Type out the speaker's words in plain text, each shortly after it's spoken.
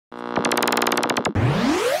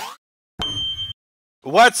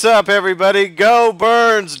What's up, everybody?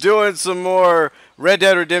 GeauxBurns doing some more Red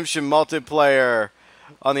Dead Redemption multiplayer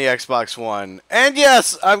on the Xbox One. And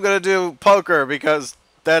yes, I'm going to do poker because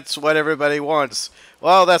that's what everybody wants.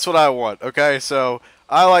 Well, that's what I want, okay? So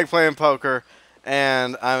I like playing poker,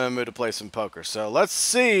 and I'm in the mood to play some poker. So let's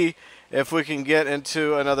see if we can get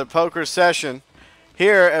into another poker session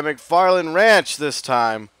here at MacFarlane Ranch this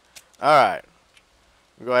time. Alright,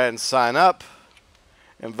 we'll go ahead and sign up.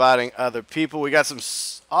 Inviting other people. We got some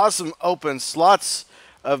awesome open slots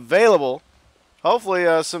available. Hopefully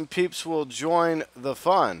some peeps will join the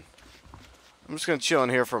fun. I'm just going to chill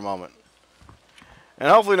in here for a moment. And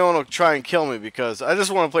hopefully no one will try and kill me because I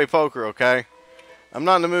just want to play poker, okay? I'm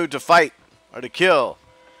not in the mood to fight or to kill.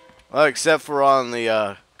 Well, except for on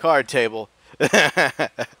the card table.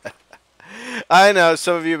 I know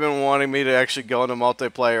some of you have been wanting me to actually go into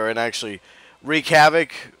multiplayer and actually wreak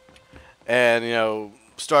havoc and, you know,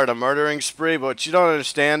 start a murdering spree, but what you don't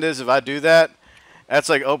understand is if I do that, that's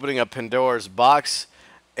like opening a Pandora's box.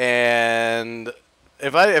 And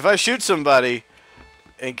if I shoot somebody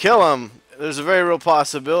and kill them, there's a very real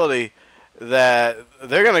possibility that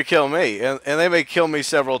they're going to kill me, and they may kill me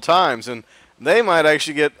several times, and they might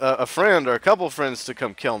actually get a friend or a couple friends to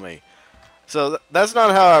come kill me. So that's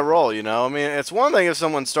not how I roll, you know. I mean, it's one thing if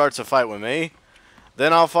someone starts a fight with me,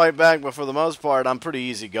 then I'll fight back, but for the most part, I'm pretty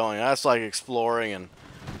easygoing. I just like exploring and,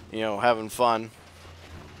 you know, having fun.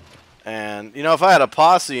 And, you know, if I had a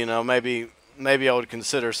posse, you know, maybe I would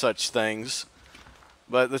consider such things.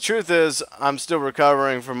 But the truth is, I'm still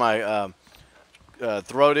recovering from my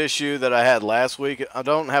throat issue that I had last week. I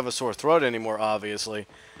don't have a sore throat anymore, obviously.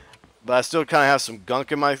 But I still kind of have some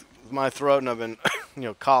gunk in my throat, and I've been, you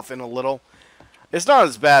know, coughing a little. It's not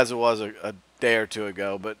as bad as it was a day or two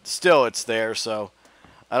ago, but still it's there, so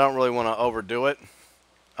I don't really want to overdo it.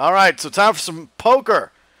 Alright, so time for some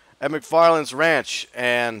poker at MacFarlane's Ranch,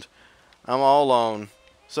 and I'm all alone,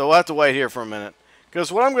 so we'll have to wait here for a minute.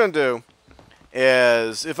 Because what I'm going to do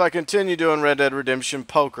is, if I continue doing Red Dead Redemption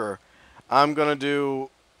poker, I'm going to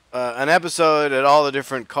do an episode at all the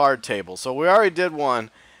different card tables. So we already did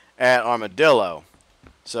one at Armadillo,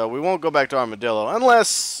 so we won't go back to Armadillo,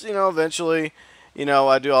 unless, you know, eventually, you know,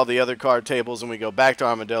 I do all the other card tables and we go back to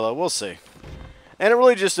Armadillo. We'll see. And it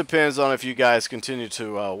really just depends on if you guys continue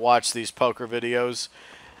to watch these poker videos.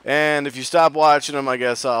 And if you stop watching them, I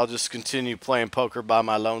guess I'll just continue playing poker by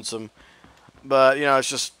my lonesome. But, you know, it's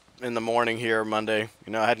just in the morning here, Monday.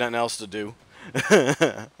 You know, I had nothing else to do.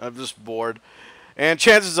 I'm just bored. And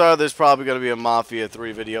chances are there's probably going to be a Mafia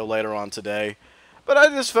 3 video later on today. But I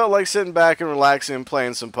just felt like sitting back and relaxing and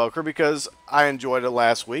playing some poker because I enjoyed it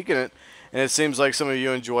last week. And it seems like some of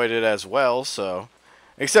you enjoyed it as well, so...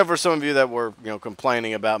 Except for some of you that were, you know,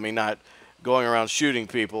 complaining about me not going around shooting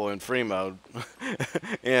people in free mode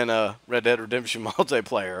in Red Dead Redemption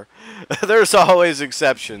multiplayer. There's always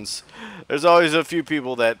exceptions. There's always a few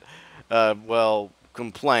people that, well,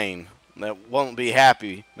 complain, that won't be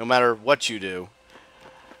happy no matter what you do.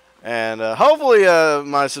 And hopefully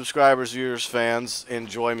my subscribers, viewers, fans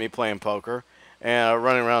enjoy me playing poker and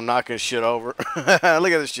running around knocking shit over. Look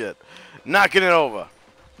at this shit. Knocking it over.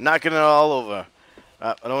 Knocking it all over.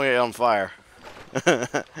 I don't get on fire.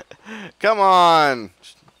 Come on.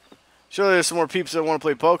 Surely there's some more peeps that want to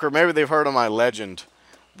play poker. Maybe they've heard of my legend.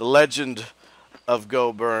 The legend of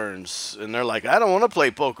GeauxBurns. And they're like, I don't want to play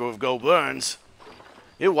poker with GeauxBurns.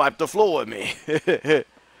 He'll wipe the floor with me.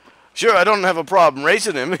 Sure, I don't have a problem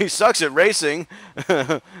racing him. He sucks at racing.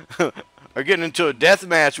 Or getting into a death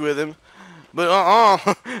match with him. But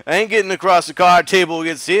I ain't getting across the card table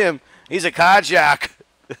against him. He's a card shark.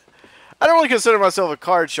 I don't really consider myself a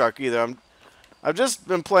card shark either. I've just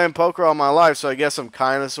been playing poker all my life, so I guess I'm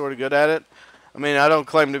kind of sort of good at it. I mean, I don't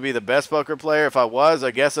claim to be the best poker player. If I was,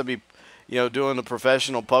 I guess I'd be, you know, doing the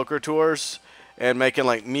professional poker tours and making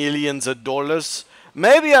like millions of dollars.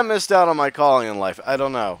 Maybe I missed out on my calling in life. I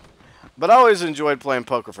don't know. But I always enjoyed playing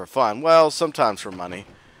poker for fun. Well, sometimes for money,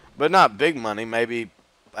 but not big money. Maybe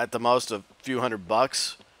at the most a few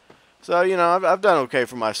 $100. So, you know, I've done okay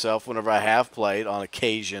for myself whenever I have played on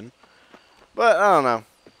occasion. But, I don't know.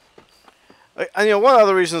 And, you know, one of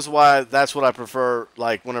the reasons why that's what I prefer,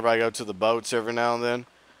 like, whenever I go to the boats every now and then,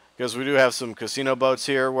 because we do have some casino boats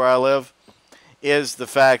here where I live, is the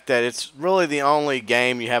fact that it's really the only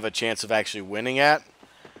game you have a chance of actually winning at.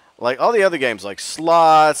 Like, all the other games, like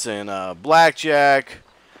slots and blackjack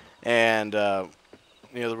and, you know,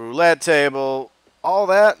 the roulette table, all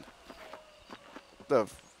that,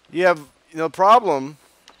 you have, you know, the problem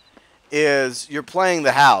is you're playing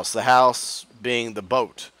the house being the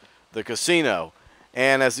boat, the casino.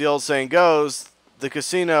 And as the old saying goes, the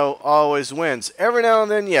casino always wins. Every now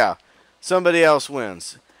and then, yeah, somebody else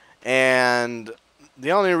wins. And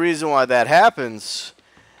the only reason why that happens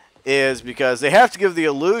is because they have to give the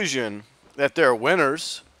illusion that they're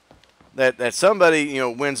winners, that somebody, you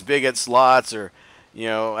know, wins big at slots or, you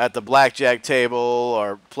know, at the blackjack table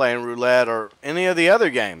or playing roulette or any of the other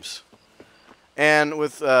games. And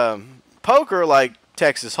with poker, like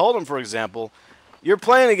Texas Hold'em, for example, you're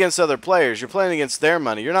playing against other players. You're playing against their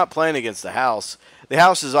money. You're not playing against the house. The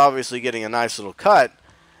house is obviously getting a nice little cut,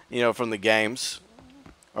 you know, from the games,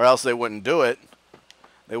 or else they wouldn't do it.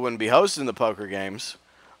 They wouldn't be hosting the poker games.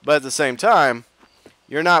 But at the same time,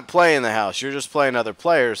 you're not playing the house. You're just playing other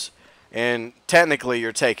players, and technically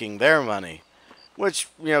you're taking their money, which,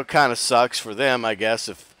 you know, kind of sucks for them, I guess,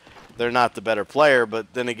 if they're not the better player.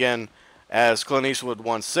 But then again, as Clint Eastwood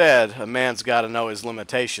once said, a man's got to know his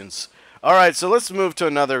limitations. All right, so let's move to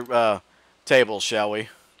another table, shall we?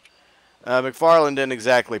 MacFarlane didn't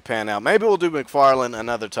exactly pan out. Maybe we'll do MacFarlane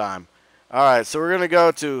another time. All right, so we're going to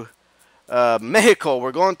go to Mexico.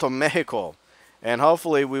 We're going to Mexico. And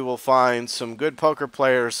hopefully we will find some good poker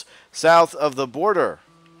players south of the border.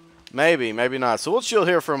 Maybe, maybe not. So we'll chill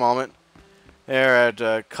here for a moment. Here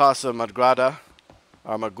at Casa Madgrada,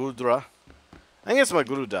 or Magudra. I think it's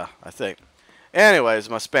Magruda, I think. Anyways,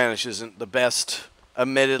 my Spanish isn't the best,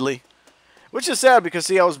 admittedly. Which is sad because,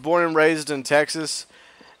 see, I was born and raised in Texas.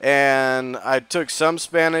 And I took some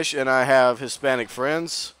Spanish, and I have Hispanic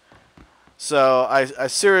friends. So I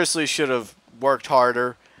seriously should have worked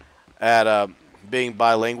harder at being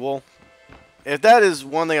bilingual. If that is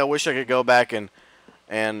one thing I wish I could go back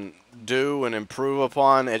and do and improve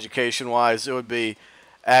upon education-wise, it would be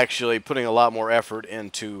actually putting a lot more effort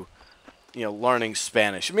into, you know, learning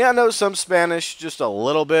Spanish. I mean, I know some Spanish, just a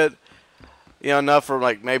little bit, you know, enough for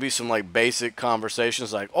like maybe some like basic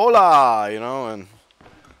conversations like hola, you know, and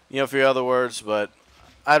you know, a few other words, but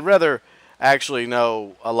I'd rather actually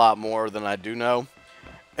know a lot more than I do know.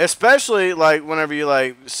 Especially like whenever you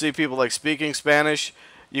like see people like speaking Spanish,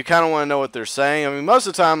 you kind of want to know what they're saying. I mean, most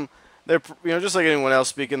of the time they're, you know, just like anyone else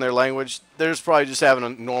speaking their language, they're just probably just having a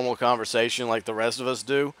normal conversation like the rest of us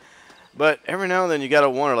do. But every now and then you got to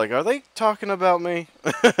wonder, like, are they talking about me?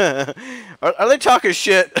 are they talking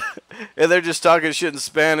shit? And they're just talking shit in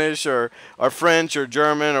Spanish or French or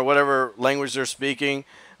German or whatever language they're speaking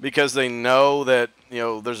because they know that, you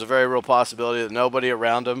know, there's a very real possibility that nobody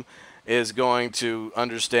around them is going to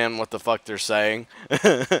understand what the fuck they're saying.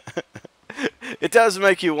 It does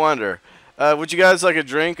make you wonder. Would you guys like a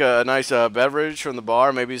drink, a nice beverage from the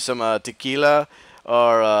bar? Maybe some tequila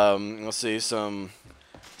or, let's see,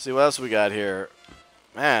 see what else we got here.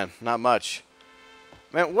 Man, not much.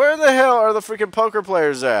 Man, where the hell are the freaking poker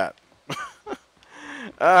players at?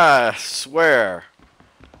 I swear.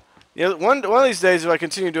 You know, one of these days, if I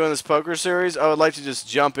continue doing this poker series, I would like to just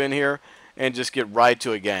jump in here and just get right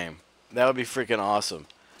to a game. That would be freaking awesome.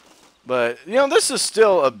 But, you know, this is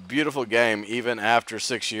still a beautiful game even after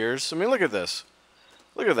 6 years. I mean, look at this.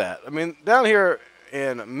 Look at that. I mean, down here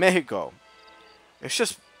in Mexico, it's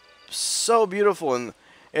just so beautiful, and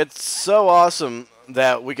it's so awesome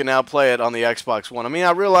that we can now play it on the Xbox One. I mean,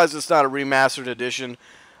 I realize it's not a remastered edition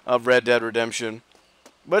of Red Dead Redemption,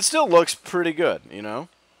 but it still looks pretty good, you know?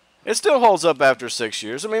 It still holds up after 6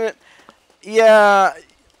 years. I mean, yeah,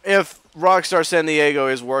 if Rockstar San Diego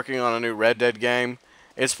is working on a new Red Dead game,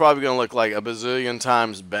 it's probably going to look like a bazillion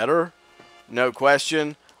times better, no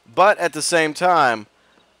question. But at the same time,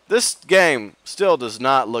 this game still does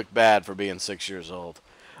not look bad for being 6 years old.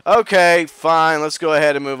 Okay, fine. Let's go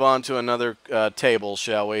ahead and move on to another table,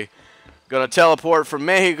 shall we? Gonna teleport from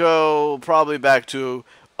Mexico, probably back to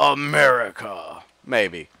America.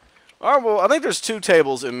 Maybe. All right, well, I think there's 2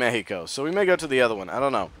 tables in Mexico, so we may go to the other one. I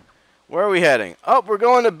don't know. Where are we heading? Oh, we're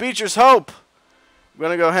going to Beecher's Hope. We're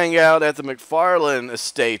gonna go hang out at the MacFarlane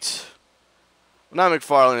estate. Not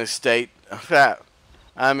MacFarlane estate.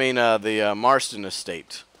 I mean the Marston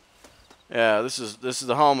estate. Yeah, this is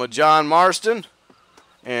the home of John Marston.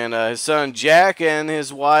 And his son Jack and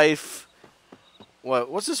his wife.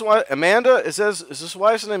 What's his wife? Amanda? Is this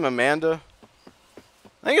wife's name Amanda?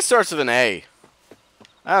 I think it starts with an A.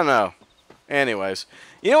 I don't know. Anyways,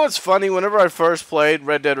 you know what's funny? Whenever I first played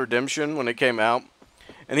Red Dead Redemption when it came out,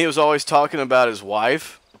 and he was always talking about his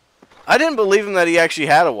wife, I didn't believe him that he actually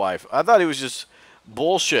had a wife. I thought he was just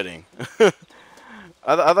bullshitting.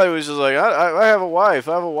 I thought he was just like, I have a wife.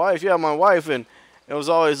 I have a wife. Yeah, my wife. And it was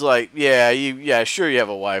always like, yeah, sure you have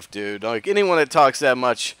a wife, dude. Like, anyone that talks that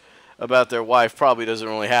much about their wife probably doesn't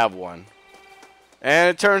really have one. And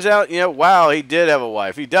it turns out, you know, wow, he did have a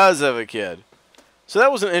wife. He does have a kid. So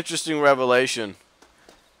that was an interesting revelation,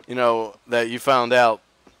 you know, that you found out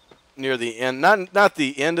near the end, not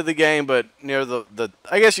the end of the game, but near the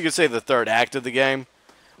I guess you could say the third act of the game.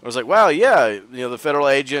 I was like, wow, yeah, the federal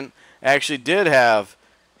agent actually did have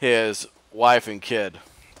his wife and kid,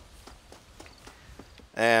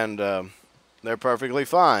 and they're perfectly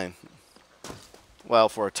fine. Well,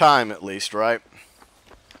 for a time at least, right?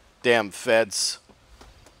 Damn feds.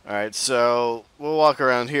 All right, so we'll walk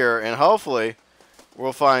around here, and hopefully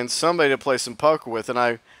we'll find somebody to play some poker with.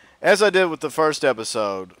 And as I did with the first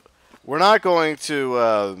episode, we're not going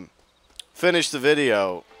to finish the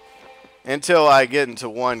video until I get into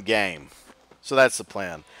one game. So that's the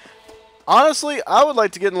plan. Honestly, I would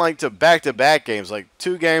like to get in to back-to-back games, like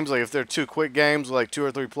 2 games, like if they're 2 quick games, like 2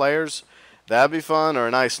 or 3 players, that'd be fun, or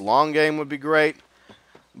a nice long game would be great.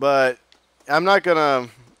 But I'm not gonna,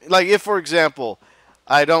 like, if for example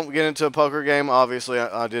I don't get into a poker game, obviously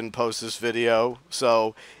I didn't post this video,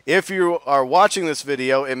 so if you are watching this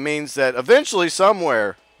video, it means that eventually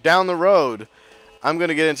somewhere down the road I'm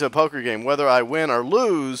gonna get into a poker game. Whether I win or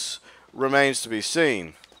lose remains to be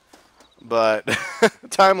seen, but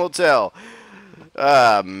time will tell.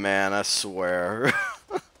 Ah, man, I swear.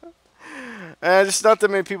 And it's not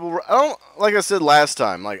that many people. Like I said last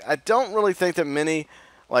time, I don't really think that many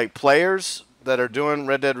players that are doing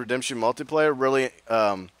Red Dead Redemption multiplayer really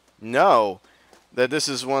know that this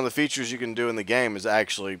is one of the features you can do in the game is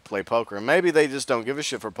actually play poker. And maybe they just don't give a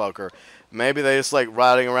shit for poker. Maybe they just like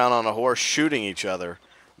riding around on a horse shooting each other.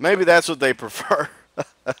 Maybe that's what they prefer.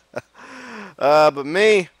 But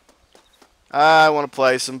me, I want to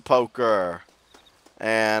play some poker.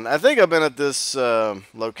 And I think I've been at this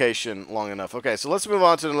location long enough. Okay, so let's move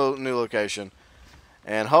on to the new location.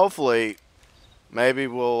 And hopefully, maybe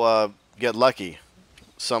we'll get lucky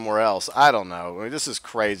somewhere else. I don't know. I mean, this is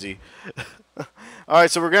crazy.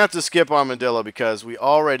 Alright, so we're going to have to skip Armadillo because we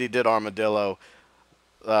already did Armadillo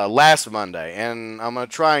last Monday. And I'm going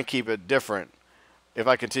to try and keep it different if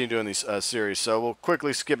I continue doing these series. So we'll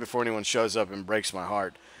quickly skip before anyone shows up and breaks my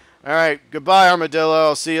heart. Alright, goodbye Armadillo.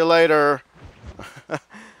 I'll see you later.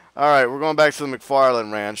 Alright, we're going back to the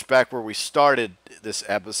MacFarlane Ranch, back where we started this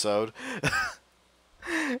episode.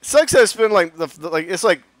 It sucks that it's been it's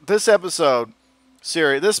like this episode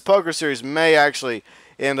series, this poker series may actually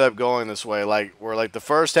end up going this way. Where the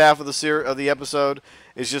first half of the episode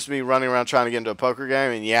is just me running around trying to get into a poker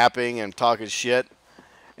game and yapping and talking shit,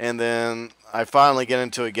 and then I finally get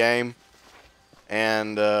into a game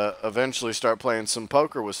and eventually start playing some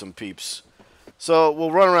poker with some peeps. So we'll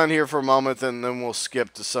run around here for a moment and then we'll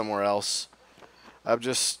skip to somewhere else. I've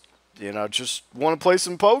just want to play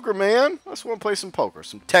some poker, man. I just want to play some poker.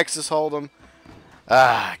 Some Texas Hold'em.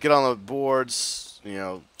 Get on the boards,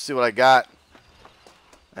 see what I got.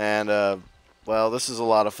 And, well, this is a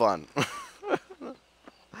lot of fun.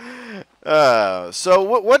 So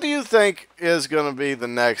what do you think is going to be the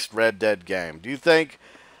next Red Dead game? Do you think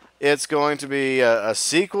it's going to be a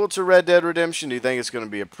sequel to Red Dead Redemption? Do you think it's going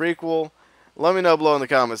to be a prequel? Let me know below in the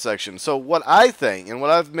comment section. So what I think, and what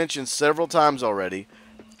I've mentioned several times already,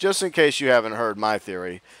 just in case you haven't heard my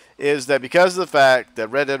theory, is that because of the fact that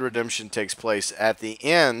Red Dead Redemption takes place at the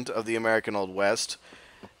end of the American Old West,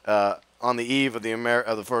 on the eve of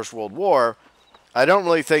the First World War, I don't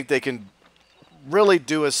really think they can really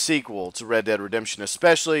do a sequel to Red Dead Redemption,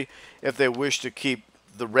 especially if they wish to keep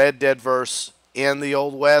the Red Dead verse in the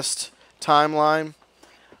Old West timeline.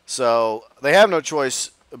 So they have no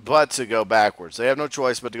choice but to go backwards. They have no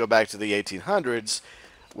choice but to go back to the 1800s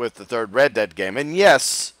with the third Red Dead game. And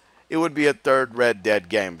yes, it would be a third Red Dead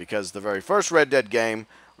game because the very first Red Dead game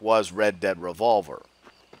was Red Dead Revolver.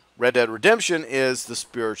 Red Dead Redemption is the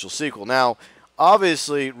spiritual sequel. Now,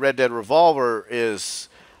 obviously, Red Dead Revolver is...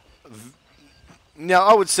 Now,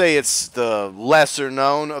 I would say it's the lesser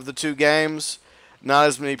known of the two games. Not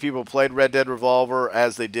as many people played Red Dead Revolver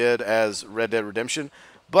as they did as Red Dead Redemption.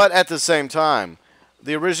 But at the same time,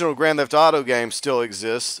 the original Grand Theft Auto game still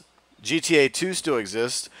exists. GTA 2 still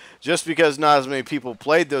exists. Just because not as many people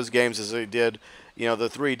played those games as they did, the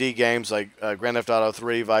 3D games like Grand Theft Auto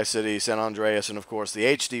 3, Vice City, San Andreas, and of course the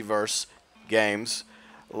HD-verse games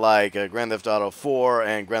like Grand Theft Auto 4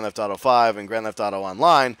 and Grand Theft Auto 5 and Grand Theft Auto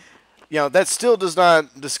Online. That still does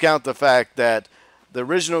not discount the fact that the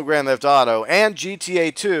original Grand Theft Auto and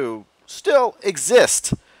GTA 2 still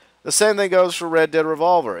exist. The same thing goes for Red Dead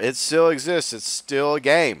Revolver. It still exists. It's still a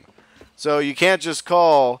game. So you can't just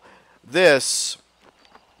call this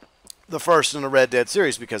the first in the Red Dead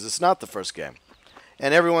series because it's not the first game.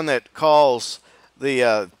 And everyone that calls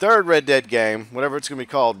the third Red Dead game, whatever it's going to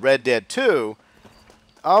be called, Red Dead 2,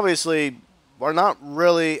 obviously are not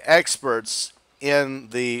really experts in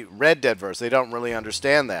the Red Dead verse. They don't really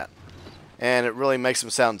understand that. and it really makes them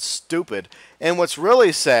sound stupid. And what's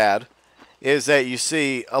really sad is that you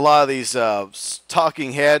see a lot of these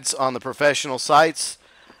talking heads on the professional sites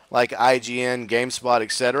like IGN, GameSpot,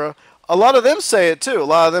 etc. A lot of them say it too. A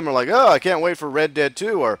lot of them are like, oh, I can't wait for Red Dead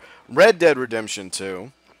 2 or Red Dead Redemption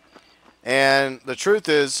 2. And the truth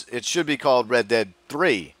is, it should be called Red Dead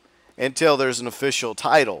 3 until there's an official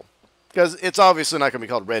title. Because it's obviously not going to be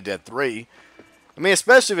called Red Dead 3. I mean,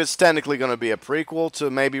 especially if it's technically going to be a prequel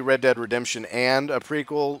to maybe Red Dead Redemption and a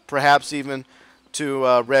prequel, perhaps even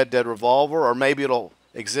to Red Dead Revolver, or maybe it'll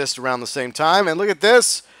exist around the same time. And look at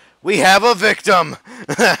this. We have a victim.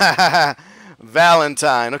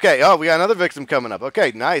 Valentine. Okay, oh, we got another victim coming up.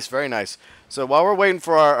 Okay, nice, very nice. So while we're waiting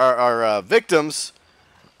for our victims,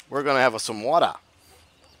 we're going to have some water.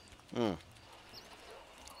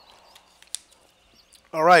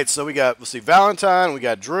 All right, so let's see, Valentine, we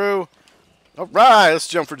got Drew. All right, let's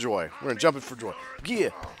jump for joy. We're going to jump it for joy. Yeah.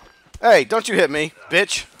 Hey, don't you hit me,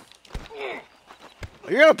 bitch.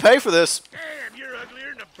 You're going to pay for this. Damn, you're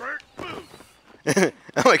uglier than a burnt boot.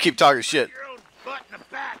 I'm going to keep talking shit. Your own butt in the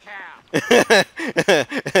back house.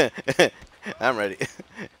 I'm ready.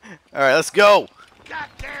 All right, let's go.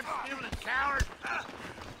 Goddamn stealing coward.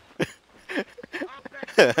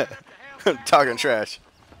 I'm talking trash.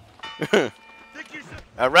 Think you're so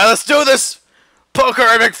All right, let's do this. Poker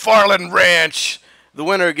at MacFarlane Ranch. The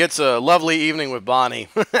winner gets a lovely evening with Bonnie.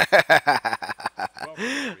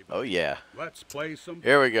 Oh, yeah. Let's play some.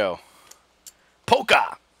 Here we go.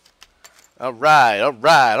 Poker. All right, all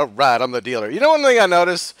right, all right. I'm the dealer. You know, one thing I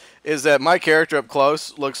noticed is that my character up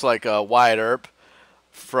close looks like Wyatt Earp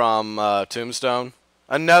from Tombstone.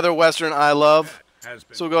 Another Western I love.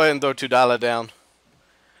 So we'll go ahead and throw $2 down.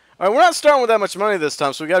 All right, we're not starting with that much money this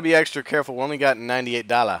time, so we got to be extra careful. We only got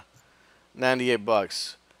 $98. 98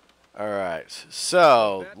 bucks. All right.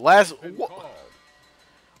 So, what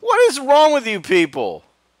is wrong with you people?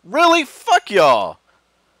 Really? Fuck y'all.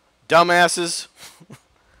 Dumbasses.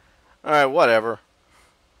 All right, whatever.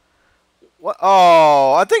 What?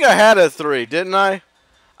 Oh, I think I had a 3, didn't I?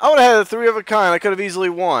 I would have had a 3 of a kind. I could have easily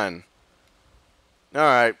won. All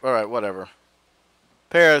right, whatever.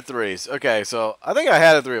 Pair of 3s. Okay, so I think I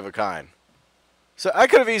had a 3 of a kind. So I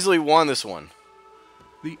could have easily won this one.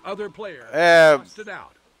 The other player busted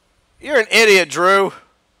out. You're an idiot, Drew.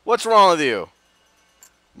 What's wrong with you?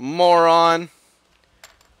 Moron.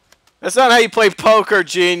 That's not how you play poker,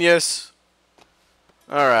 genius.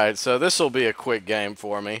 Alright, so this will be a quick game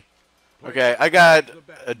for me. Okay, I got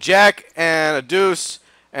a jack and a deuce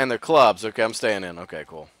and the clubs. Okay, I'm staying in. Okay,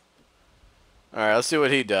 cool. Alright, let's see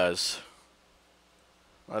what he does.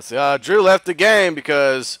 Let's see. Drew left the game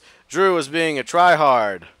because Drew was being a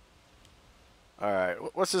tryhard.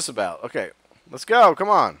 Alright, what's this about? Okay, let's go. Come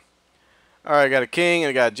on. Alright, I got a king and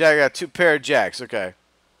I got a jack. I got 2 pair of jacks. Okay.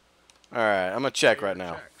 Alright, I'm going to check right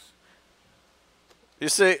now. You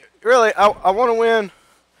see, really, I want to win.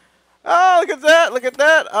 Oh, look at that. Look at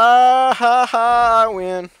that. Ah, ha, ha, I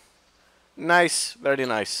win. Nice. Very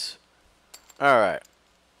nice. Alright.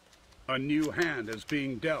 A new hand is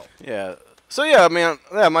being dealt. Yeah. So, yeah, I mean,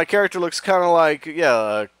 yeah, my character looks kind of like,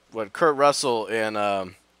 yeah, what, Kurt Russell in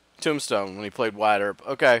Tombstone when he played Wyatt Earp.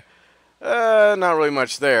 Okay. Not really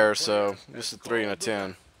much there, so just a 3 and a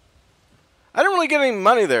 10. I didn't really get any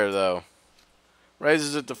money there, though.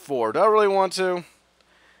 Raises it to 4. Do I really want to?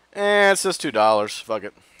 It says $2. Fuck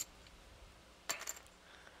it.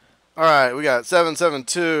 Alright, we got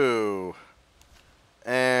 772.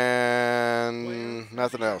 And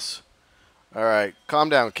nothing else. Alright, calm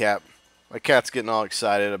down, Cap. My cat's getting all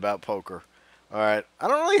excited about poker. Alright, I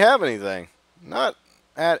don't really have anything. Not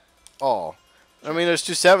at all. I mean, there's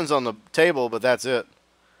 2 7s on the table, but that's it.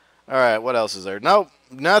 Alright, what else is there? Nope,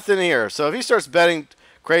 nothing here. So if he starts betting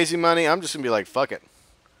crazy money, I'm just going to be like, fuck it.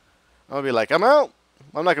 I'm going to be like, I'm out.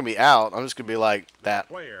 I'm not going to be out. I'm just going to be like, that.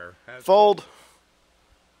 Fold.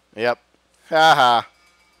 Yep. Haha.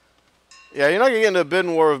 Yeah, you're not going to get into a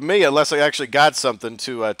bidding war with me unless I actually got something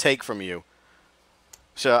to take from you.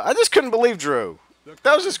 So I just couldn't believe Drew.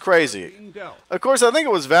 That was just crazy. Of course, I think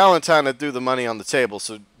it was Valentine that threw the money on the table.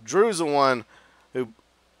 So Drew's the one who,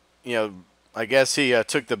 you know, I guess he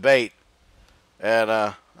took the bait. And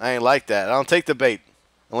I ain't like that. I don't take the bait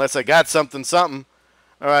unless I got something. All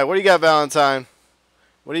right, what do you got, Valentine?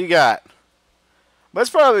 What do you got? But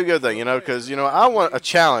it's probably a good thing, you know, because, you know, I want a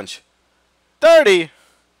challenge. 30?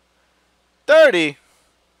 30?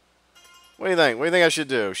 What do you think? What do you think I should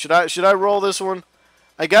do? Should I roll this one?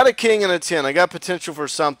 I got a king and a 10. I got potential for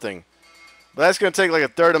something. But that's going to take like a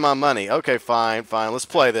third of my money. Okay, fine, fine. Let's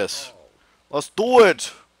play this. Let's do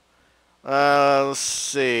it. Let's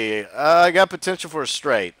see. I got potential for a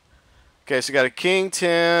straight. Okay, so I got a king,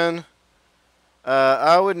 10,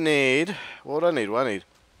 I would need... What would I need? What do I need?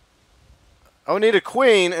 I would need a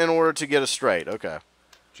queen in order to get a straight. Okay.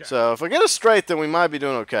 Check. So if I get a straight, then we might be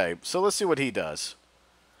doing okay. So let's see what he does.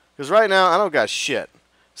 Because right now, I don't got shit.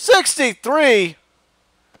 63?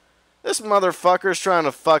 This motherfucker's trying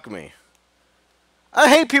to fuck me. I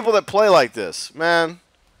hate people that play like this, man.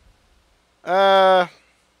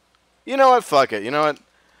 You know what? Fuck it. You know what?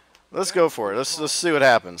 Let's go for it. Let's see what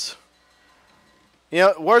happens. You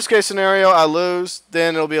know, worst case scenario, I lose.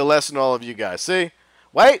 Then it'll be a lesson to all of you guys. See?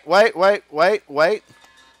 Wait. What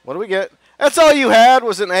do we get? That's all you had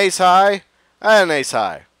was an ace high? I had an ace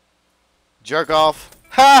high. Jerk off.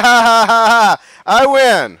 Ha ha ha ha ha! I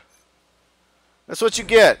win! That's what you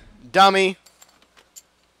get, dummy.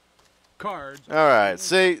 Cards. Alright,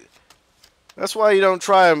 see? That's why you don't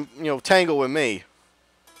try and, tangle with me.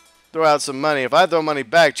 Throw out some money. If I throw money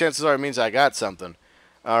back, chances are it means I got something.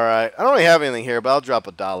 Alright, I don't really have anything here, but I'll drop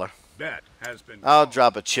 $1. Bet has been I'll called.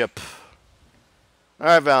 drop a chip.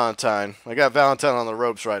 Alright, Valentine. I got Valentine on the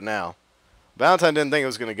ropes right now. Valentine didn't think it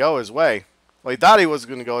was going to go his way. Well, he thought he was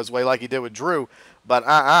going to go his way like he did with Drew. But,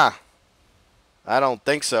 I don't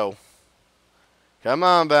think so. Come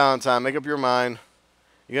on, Valentine. Make up your mind.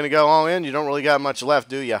 You going to go all in? You don't really got much left,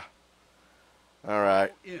 do ya?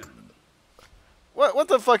 Alright. What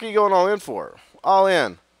the fuck are you going all in for? All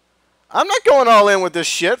in. I'm not going all in with this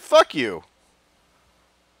shit. Fuck you.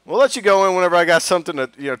 We'll let you go in whenever I got something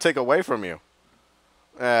to, take away from you.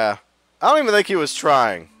 I don't even think he was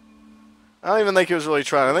trying. I don't even think he was really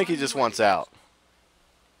trying. I think he just wants out.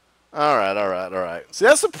 Alright. See,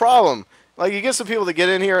 that's the problem. Like, you get some people that get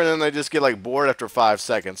in here and then they just get, like, bored after 5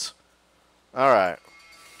 seconds. Alright.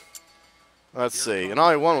 Let's see. And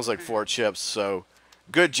all he won was, like, 4 chips, so...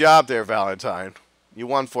 Good job there, Valentine. You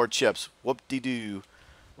won 4 chips. Whoop-de-doo.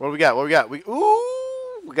 What do we got? We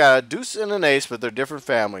got a deuce and an ace, but they're different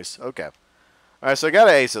families. Okay. Alright, so I got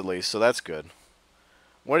an ace at least, so that's good.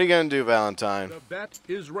 What are you going to do, Valentine? The bet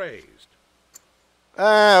is raised.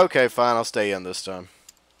 Okay, fine. I'll stay in this time.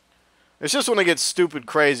 It's just when it gets stupid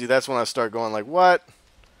crazy, that's when I start going like, what?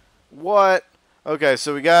 What? Okay,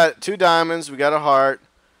 so we got 2 diamonds, we got a heart,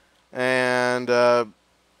 and I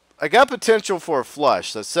got potential for a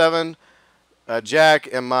flush. That's 7, jack,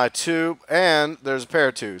 and my 2, and there's a pair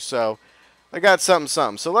of 2. So I got something.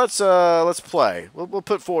 So let's play. We'll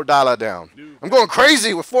put $4 down. I'm going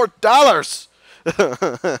crazy with $4.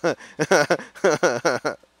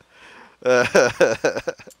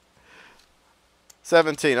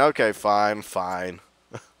 17. Okay, fine.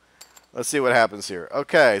 Let's see what happens here.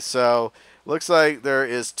 Okay, so looks like there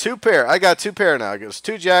is 2 pair. I got 2 pair now. It goes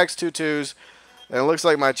 2 jacks, 2 twos, and it looks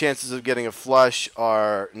like my chances of getting a flush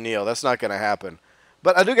are nil. That's not going to happen.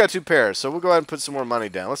 But I do got 2 pairs, so we'll go ahead and put some more money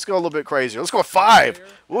down. Let's go a little bit crazier. Let's go 5.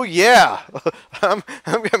 Oh yeah, I'm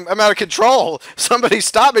out of control. Somebody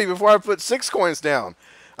stop me before I put 6 coins down.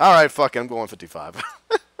 All right, fuck it. I'm going 55.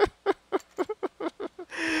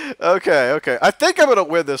 Okay. I think I'm gonna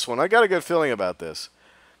win this one. I got a good feeling about this,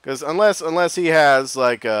 because unless he has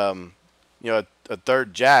like a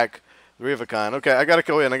 3rd jack, 3 of a kind. Okay, I gotta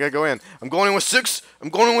go in. I'm going in with 6. I'm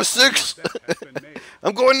going nuts.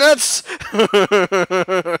 All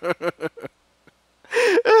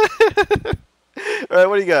right,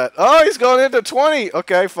 what do you got? Oh, he's going into 20.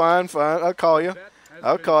 Okay, fine. I'll call you.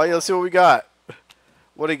 Let's see what we got.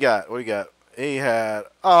 What do you got? He had...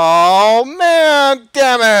 Oh, man!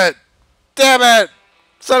 Damn it!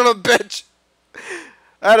 Son of a bitch!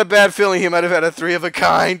 I had a bad feeling he might have had a 3 of a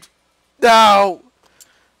kind. No!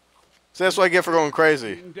 So that's what I get for going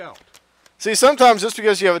crazy. See, sometimes just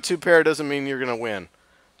because you have a 2 pair doesn't mean you're going to win.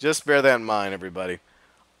 Just bear that in mind, everybody.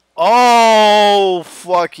 Oh,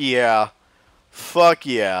 fuck yeah.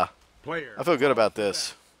 I feel good about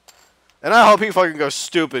this. And I hope he fucking goes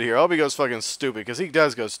stupid here. I hope he goes fucking stupid, because he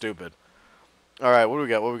does go stupid. Alright, what do we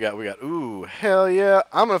got? We got, ooh, hell yeah.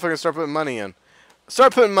 I'm going to fucking start putting money in.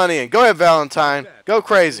 Go ahead, Valentine. Go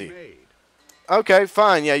crazy. Okay,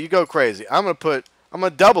 fine. Yeah, you go crazy. I'm going to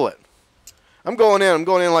double it. I'm going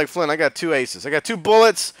in like Flint. I got 2 aces. I got 2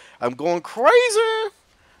 bullets. I'm going crazy.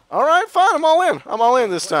 Alright, fine. I'm all in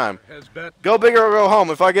this time. Go big or go home.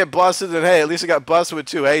 If I get busted, then hey, at least I got busted with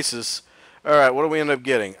 2 aces. Alright, what do we end up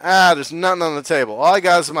getting? There's nothing on the table. All I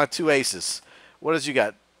got is my 2 aces. What did you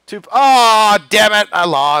got? 2. Oh, damn it. I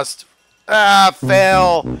lost.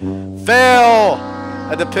 Fail.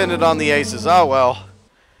 I depended on the aces. Oh, well.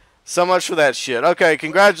 So much for that shit. Okay,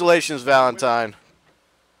 congratulations, Valentine.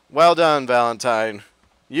 Well done, Valentine.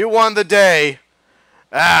 You won the day.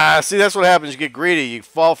 See, that's what happens. You get greedy. You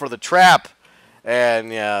fall for the trap.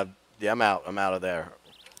 And, yeah, I'm out. I'm out of there.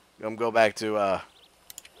 I'm going to go back to,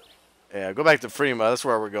 Yeah, go back to free mode. That's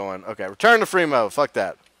where we're going. Okay, return to free mode. Fuck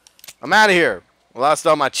that. I'm out of here. I lost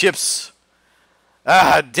all my chips.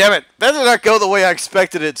 Ah, damn it. That did not go the way I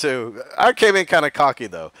expected it to. I came in kind of cocky,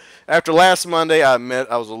 though. After last Monday, I admit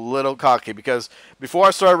I was a little cocky because before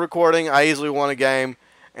I started recording, I easily won a game,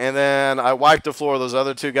 and then I wiped the floor of those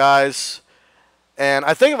other two guys. And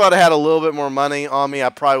I think if I'd had a little bit more money on me, I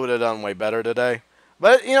probably would have done way better today.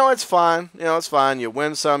 But, you know, it's fine. You know, it's fine. You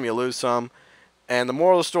win some, you lose some. And the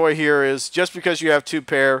moral of the story here is just because you have 2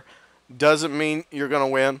 pair doesn't mean you're going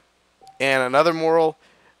to win. And another moral,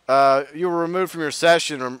 you were removed from your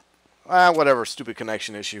session or whatever, stupid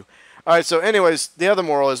connection issue. All right, so anyways, the other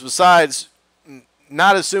moral is besides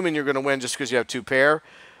not assuming you're going to win just because you have 2 pair,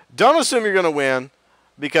 don't assume you're going to win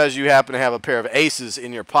because you happen to have a pair of aces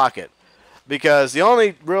in your pocket. Because the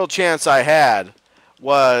only real chance I had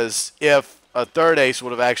was if a third ace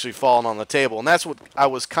would have actually fallen on the table. And that's what I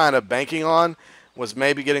was kind of banking on, was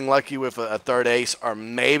maybe getting lucky with a third ace or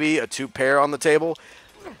maybe a 2 pair on the table.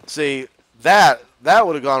 See, that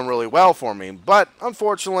would have gone really well for me. But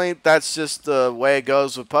unfortunately, that's just the way it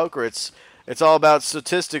goes with poker. It's all about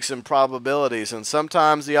statistics and probabilities. And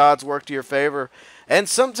sometimes the odds work to your favor. And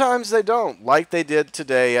sometimes they don't, like they did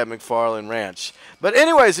today at MacFarlane Ranch. But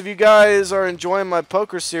anyways, if you guys are enjoying my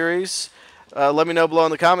poker series, let me know below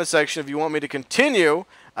in the comment section if you want me to continue.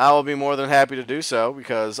 I will be more than happy to do so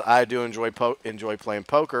because I do enjoy playing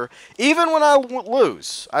poker. Even when I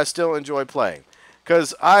lose, I still enjoy playing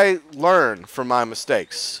because I learn from my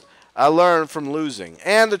mistakes. I learn from losing.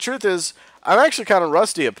 And the truth is, I'm actually kind of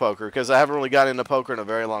rusty at poker because I haven't really gotten into poker in a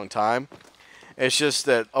very long time. It's just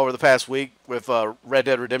that over the past week with Red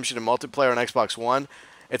Dead Redemption and multiplayer on Xbox One,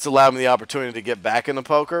 it's allowed me the opportunity to get back into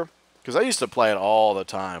poker because I used to play it all the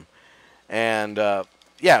time. And,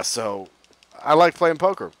 yeah, so I like playing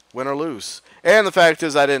poker, win or lose. And the fact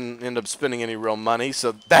is I didn't end up spending any real money,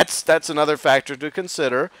 so that's another factor to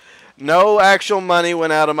consider. No actual money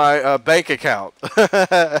went out of my bank account.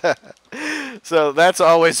 So that's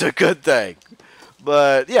always a good thing.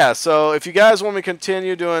 But, yeah, so if you guys want me to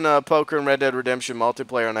continue doing poker and Red Dead Redemption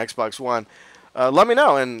multiplayer on Xbox One, let me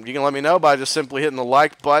know. And you can let me know by just simply hitting the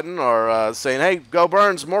like button or saying, hey,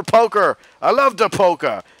 GeauxBurns, more poker. I love the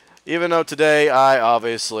poker. Even though today I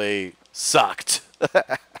obviously sucked.